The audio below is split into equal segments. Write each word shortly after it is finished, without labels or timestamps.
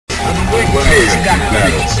well, I got the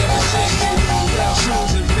picture.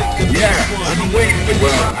 Yeah, I've been waiting for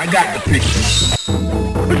well, I got the picture.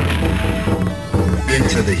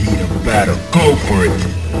 Into the heat of battle. Go for it.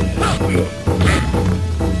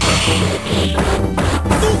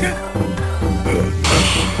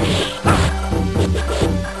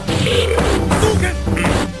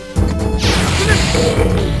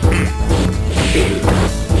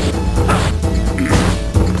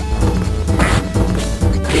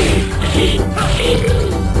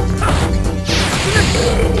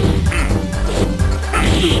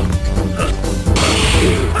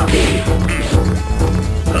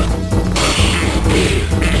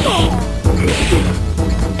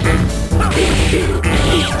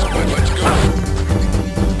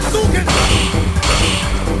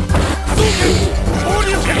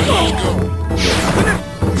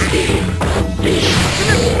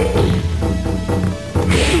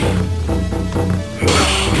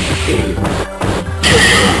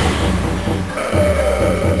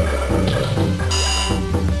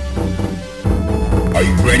 Are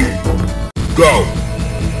you ready? Go!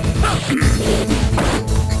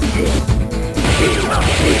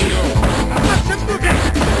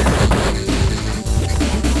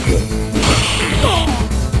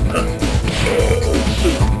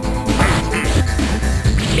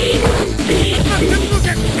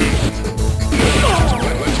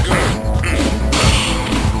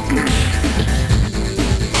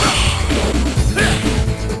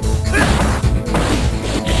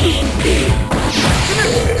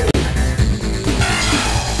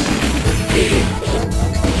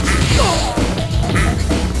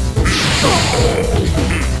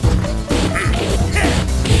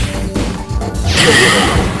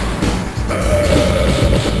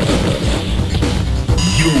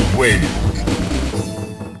 Win.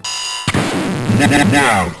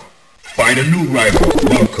 Now, find a new rival.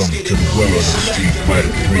 Welcome to the world of Street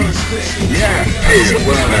Fighter 3. Yeah, hey,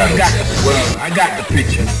 I got the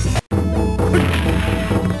picture.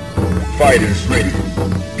 Fighters ready.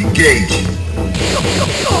 Engage.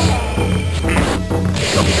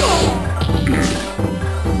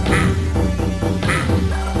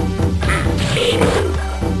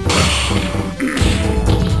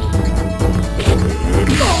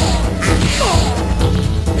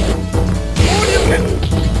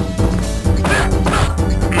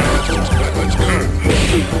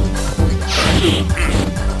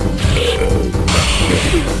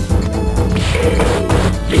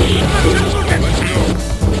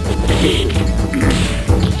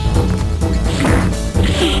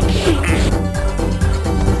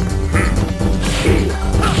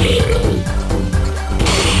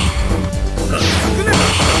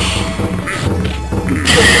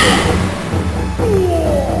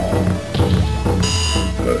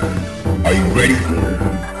 Are you ready?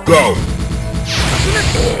 Go!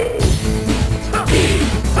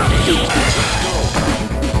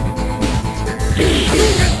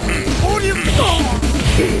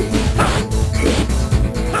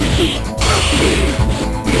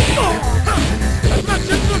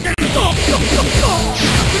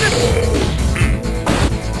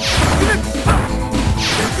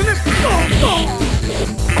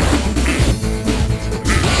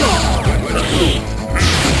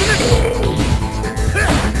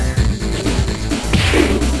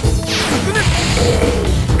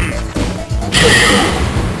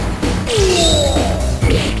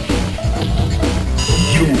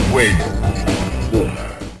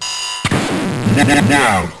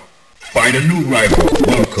 Now, find a new rival.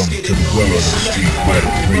 Welcome to the world of Street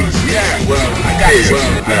Fighter 3. Yeah, I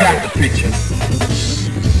got the picture.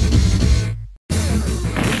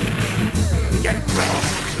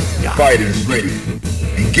 Fighters ready.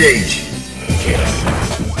 Engage.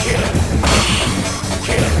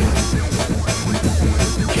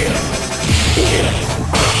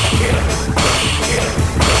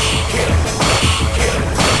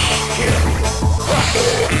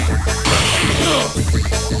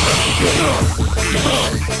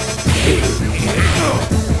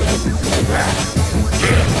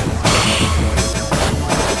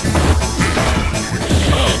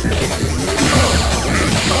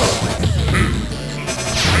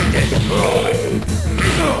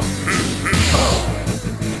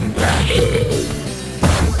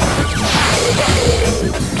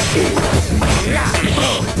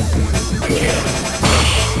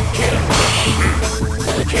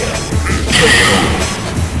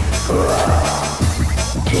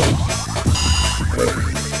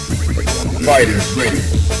 Fighters ready.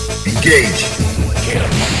 Engage.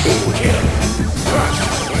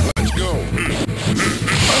 Let's go.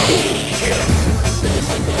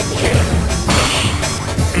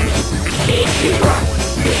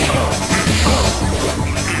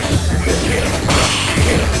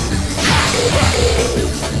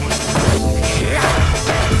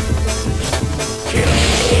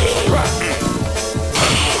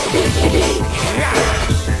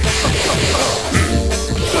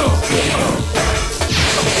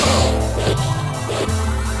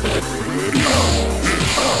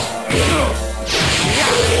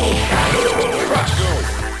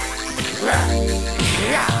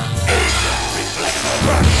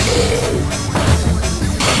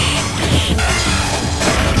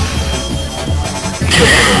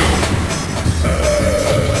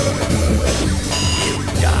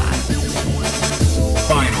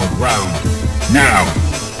 Final round. Now.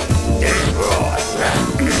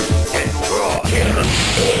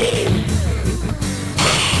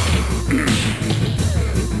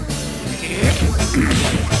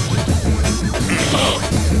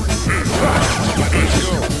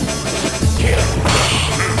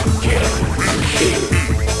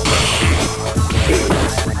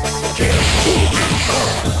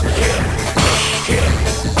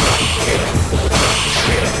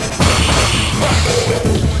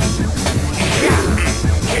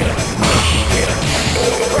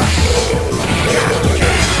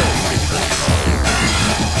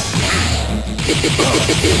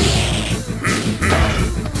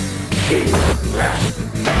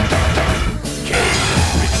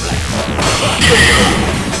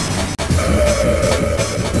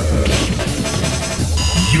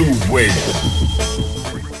 You win.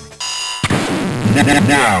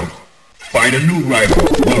 Now, find a new rival.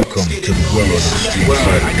 Welcome to the world of the street. Well,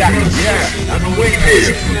 I got the, yeah, I'm waiting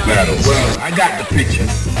Prepare for battle. Well, I got the picture.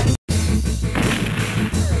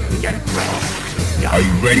 Are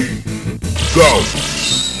you ready? Go!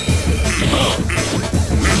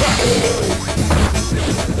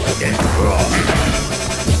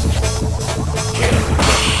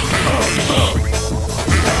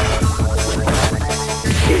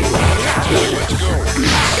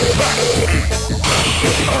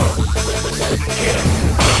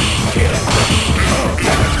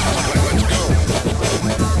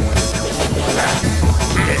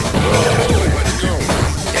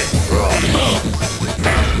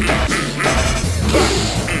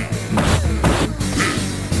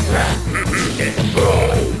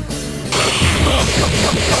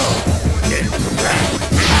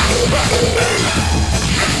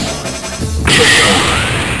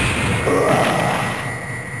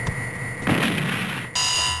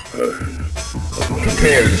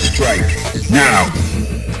 Prepare to strike. Now.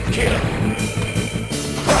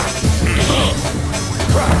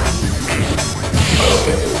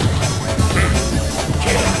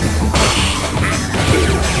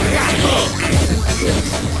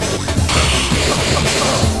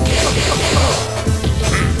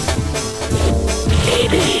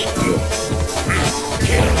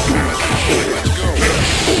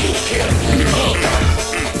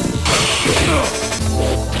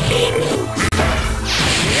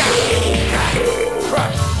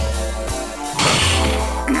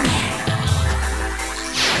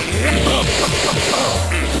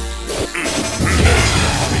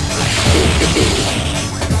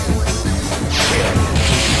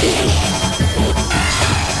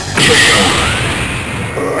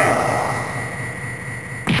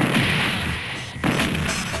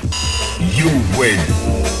 You win.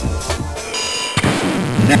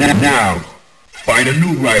 Now, find a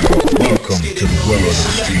new rival. Welcome to the world of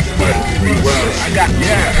the Street Fighter 3. Well, I got,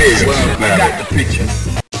 yeah, well, I got the picture.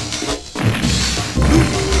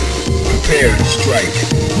 Prepare to strike.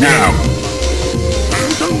 Now.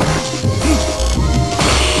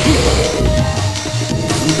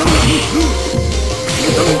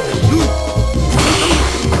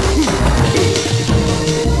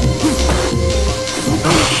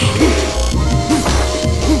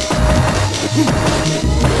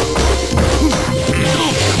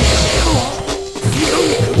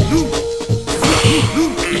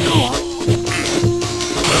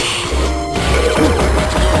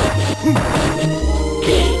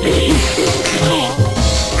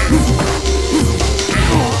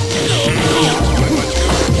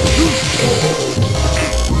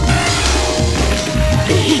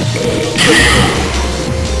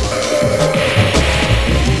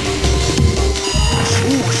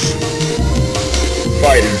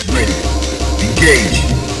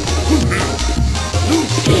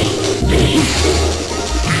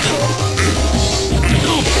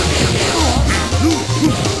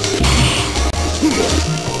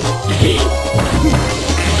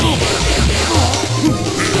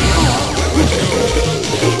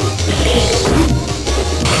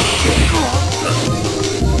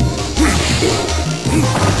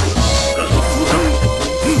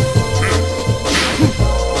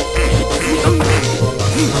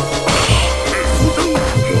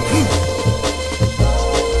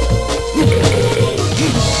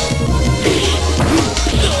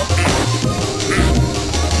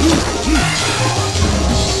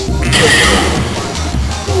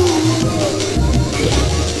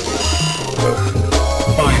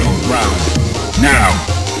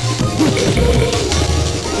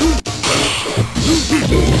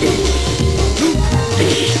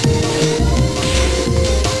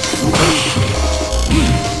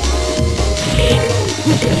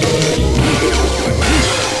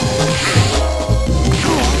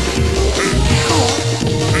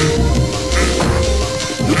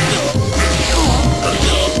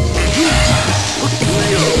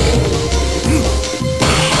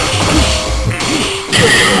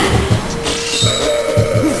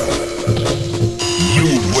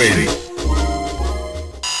 win.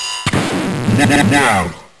 Now,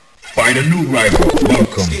 find a new rival.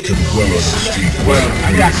 Welcome to the world of the street. Well,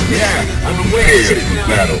 I got the I'm aware Prepare for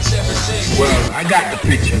battle. Well, I got the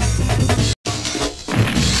picture.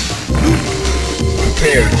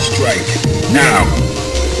 Prepare to strike. Now.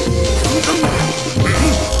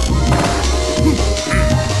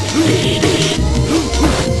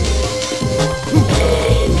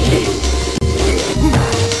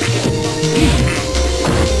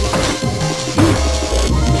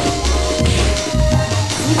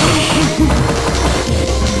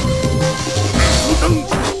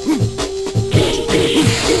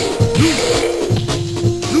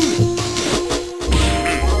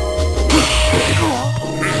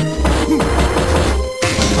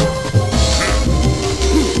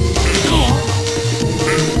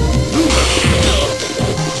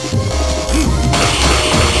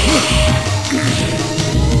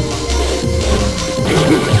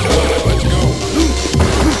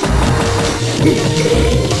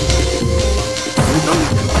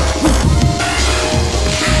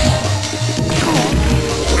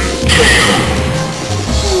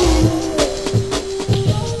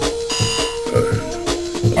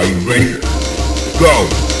 Are you ready? Go!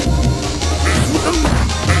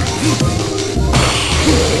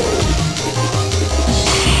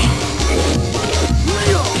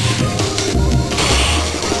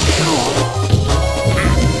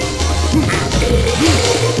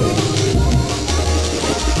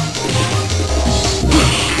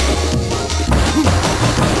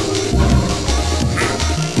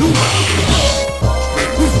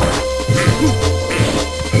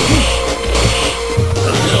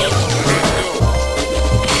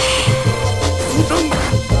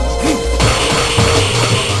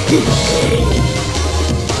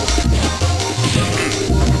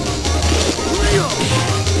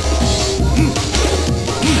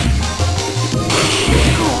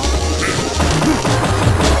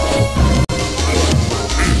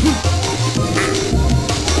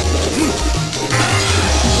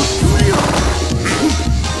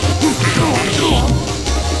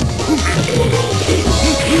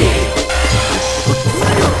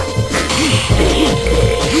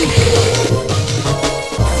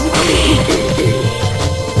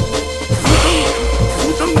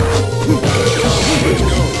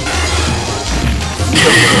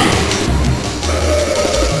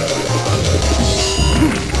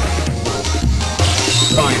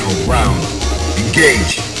 Final round.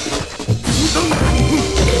 Engage.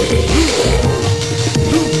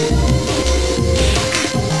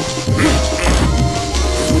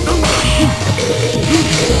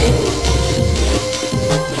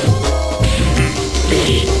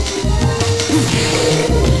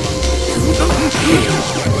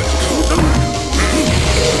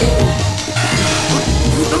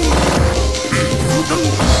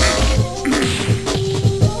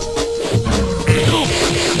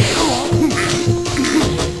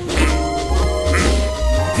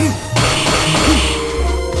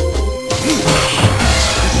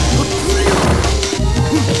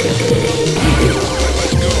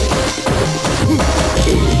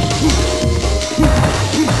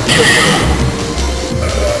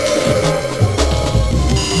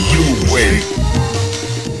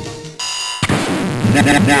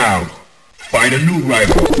 Now, find a new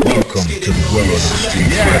rival. Welcome to the world of the street.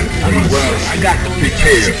 Well, I got the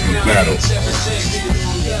Prepare for battle.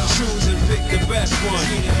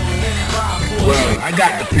 Well, I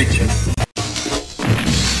got the picture.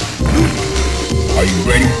 Are you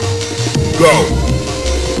ready? Go!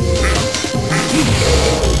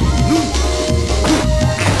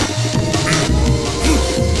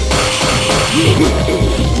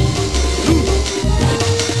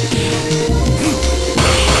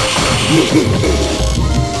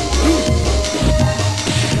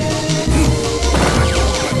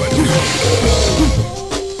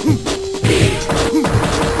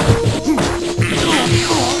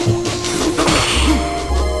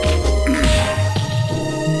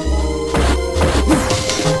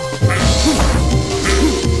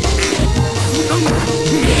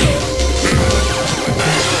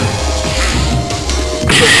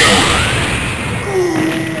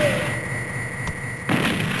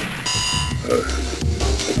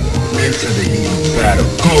 Into the heat of battle.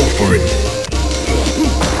 Go for it!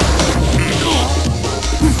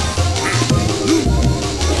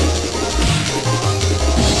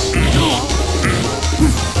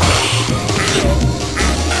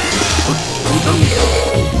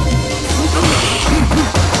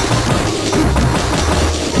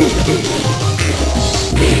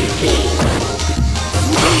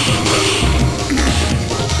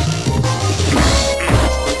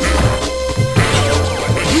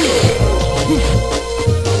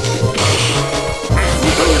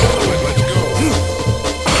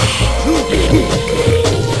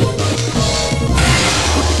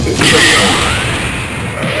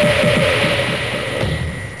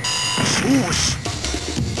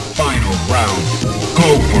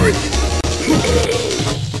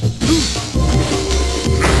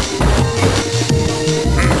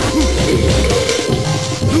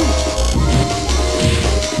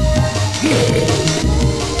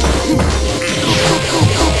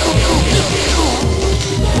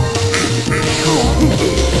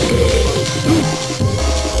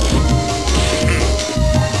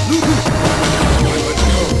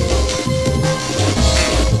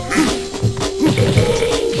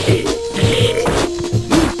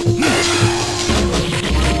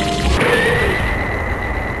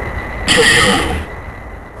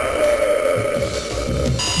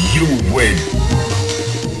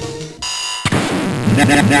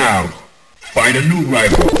 Now, find a new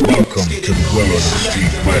rival. Welcome to the world of the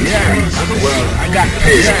street fighter. Well, I got the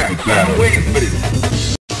Prepare for battle. I'm waiting for this.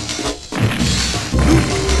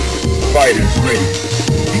 Fighters ready.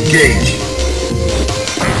 Engage.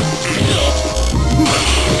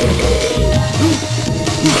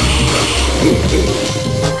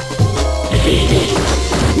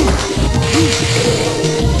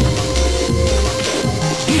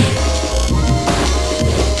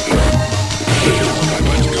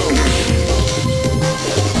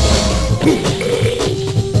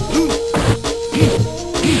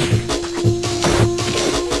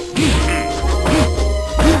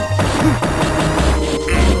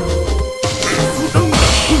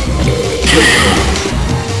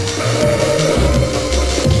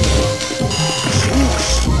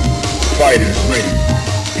 Fighters ready.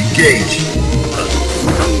 Engage.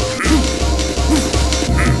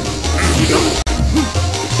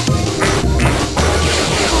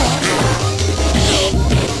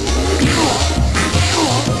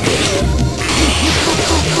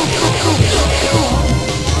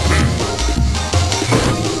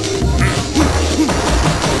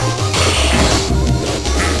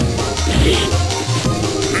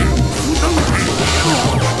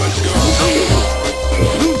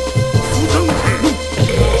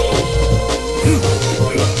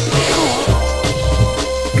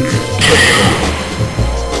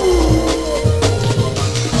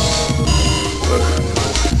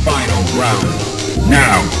 Final round.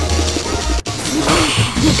 Now.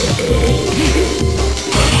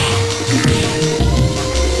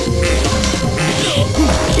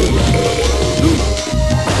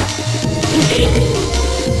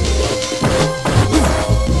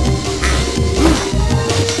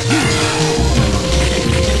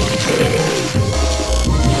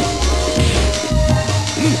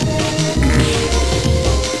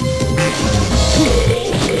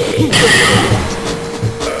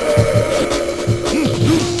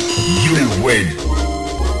 Win.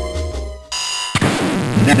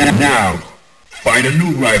 Now, find a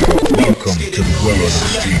new rival. Welcome to the world of the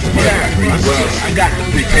street fighter. Well, I got the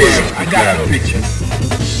picture. I got the picture.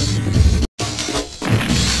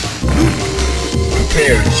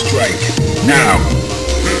 Prepare to strike. Now.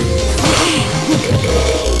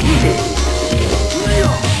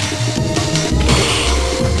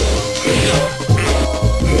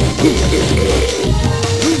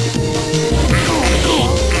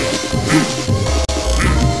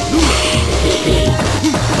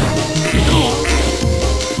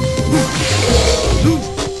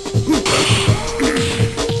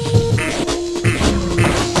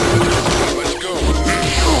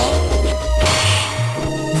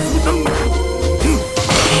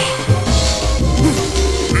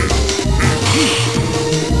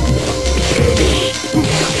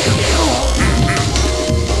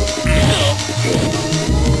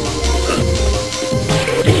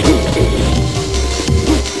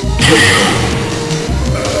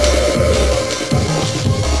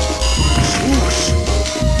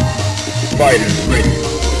 Fighters ready.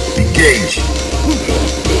 Engage.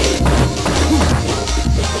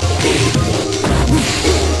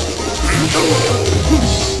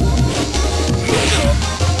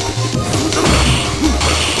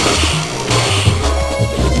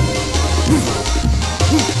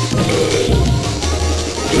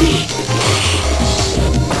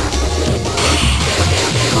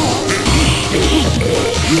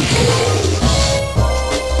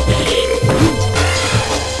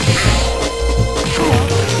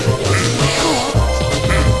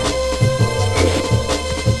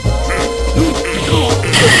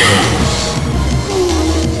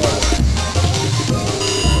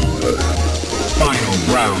 Final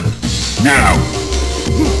round. Now.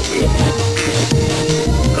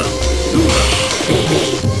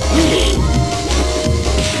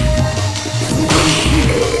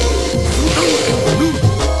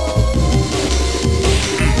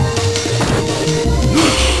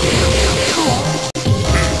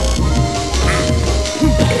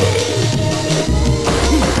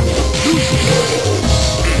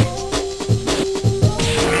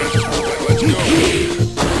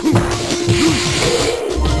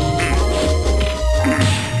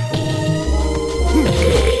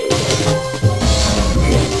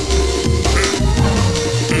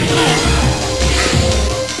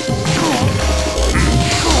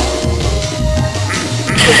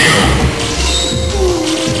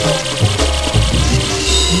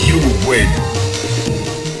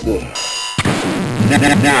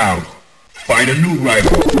 Now, find a new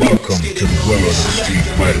rival. Welcome to the world of the street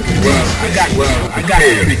fighter. I got the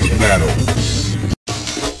Prepare for battle.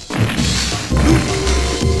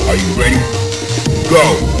 Are you ready?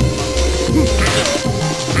 Go!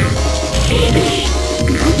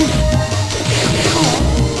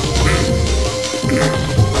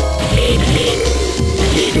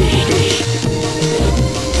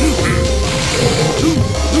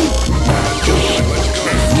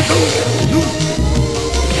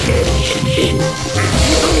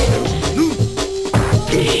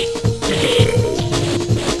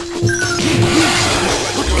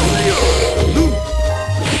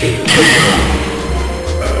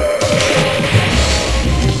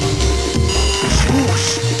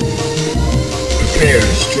 Prepare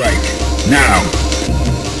to strike. Now!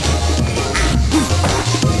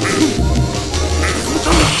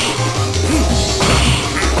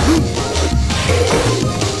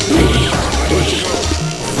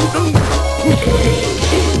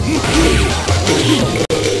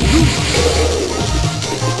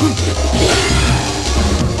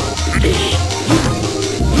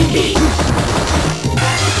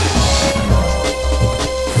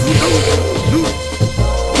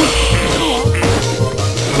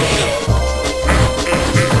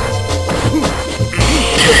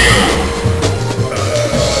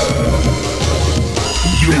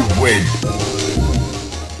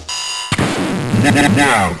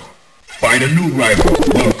 Now, find a new rival.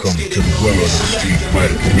 Welcome to the world of the Street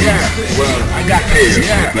Fighter. Yeah, well, I got Prepare this.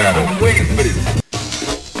 for battle. I'm waiting for this.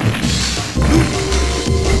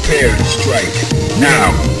 Prepare to strike. Now.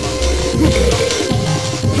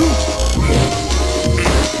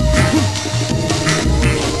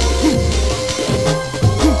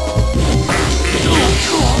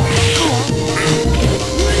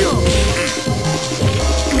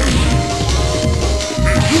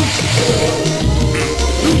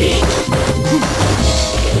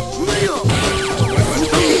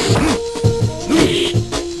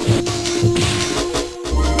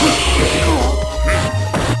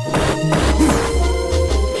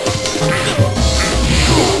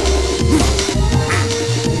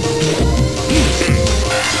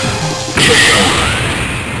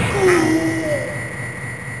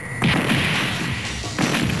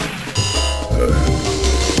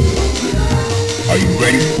 Are you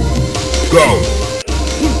ready? Go!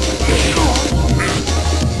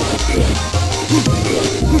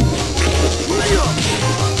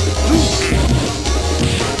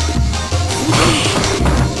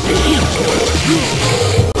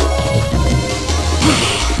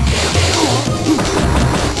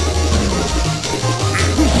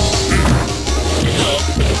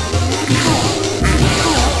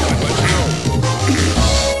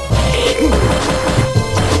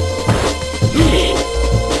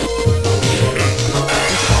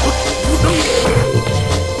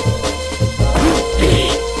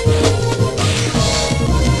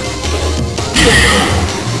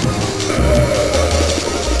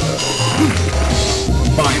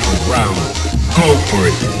 Final round. Go for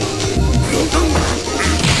it.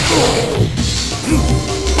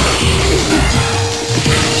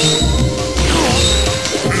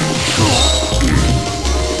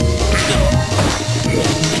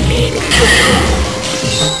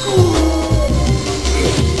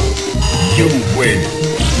 You win.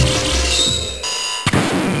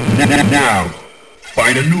 Now,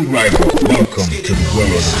 find a new rival. Welcome to the world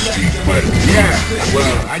of the Street Fighter. Yeah,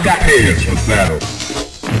 well, I got Prepare this. for battle.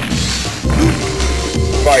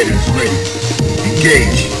 Fighters ready.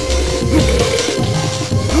 Engage.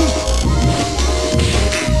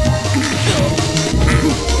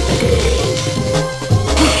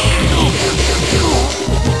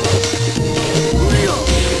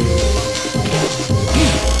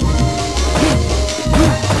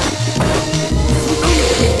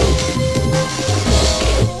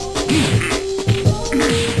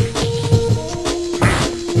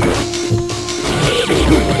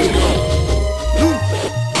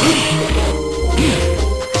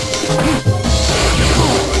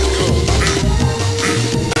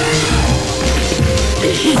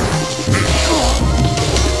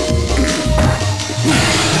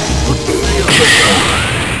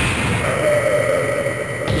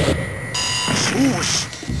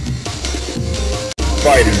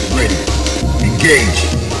 Fighters ready. Engage.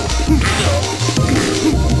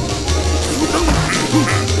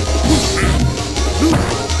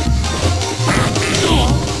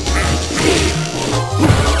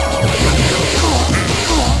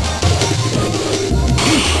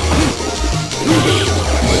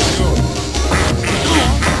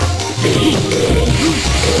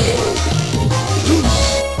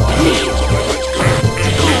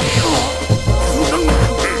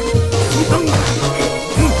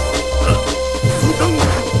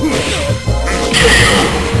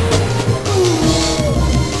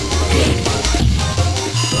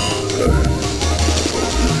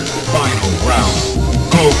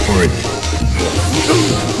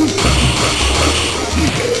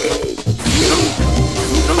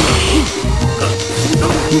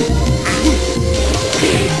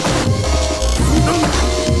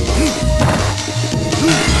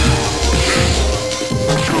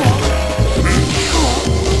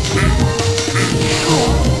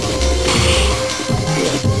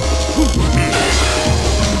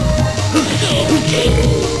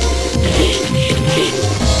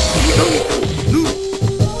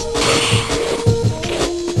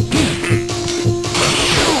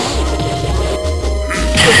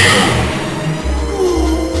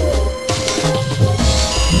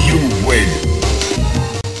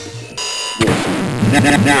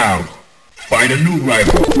 Now, find a new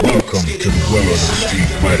rival. Welcome to the world of the Street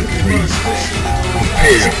Fighter 3.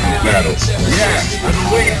 Prepare for battle. Yeah, I've been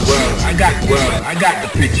waiting. Well, I got the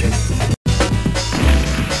picture.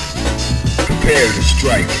 Prepare to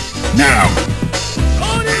strike. Now.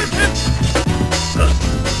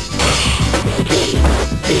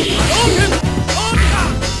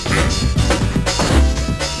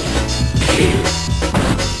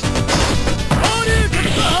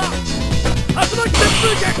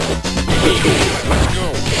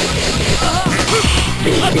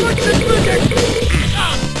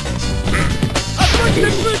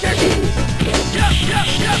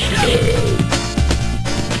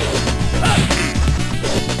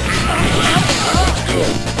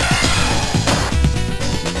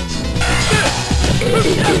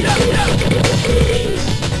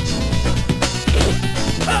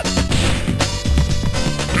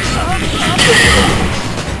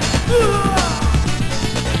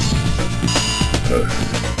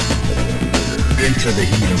 Into the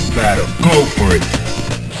heat of battle. Go for it.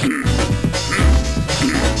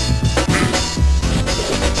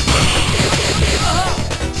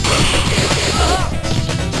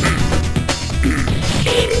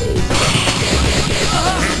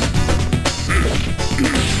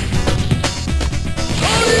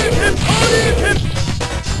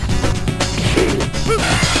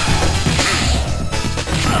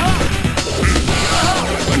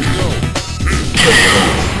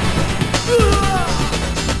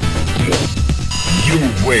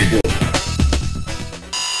 Win.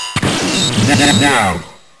 Now,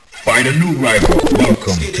 find a new rival.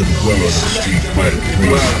 Welcome to the world of the Street Fighter 3.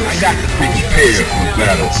 Well, I got the picture. Prepare for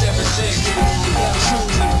battle.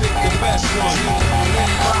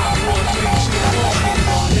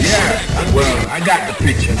 Yeah, well, I got the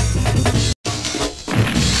picture.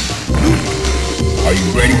 Are you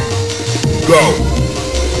ready? Go!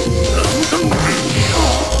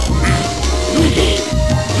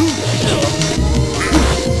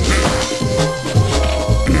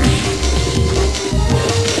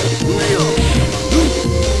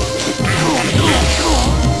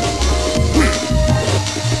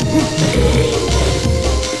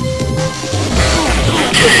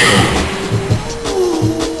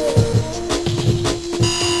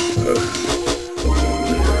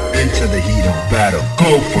 Into the heat of battle.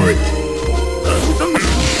 Go for it.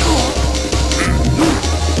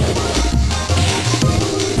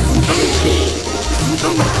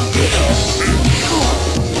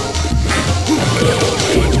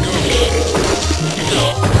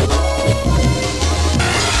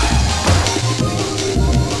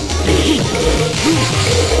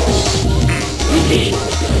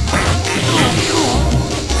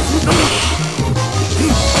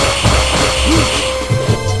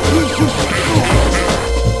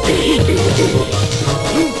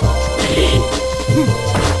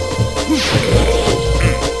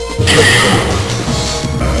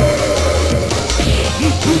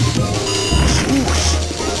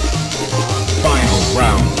 Final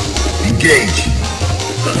round. Engage.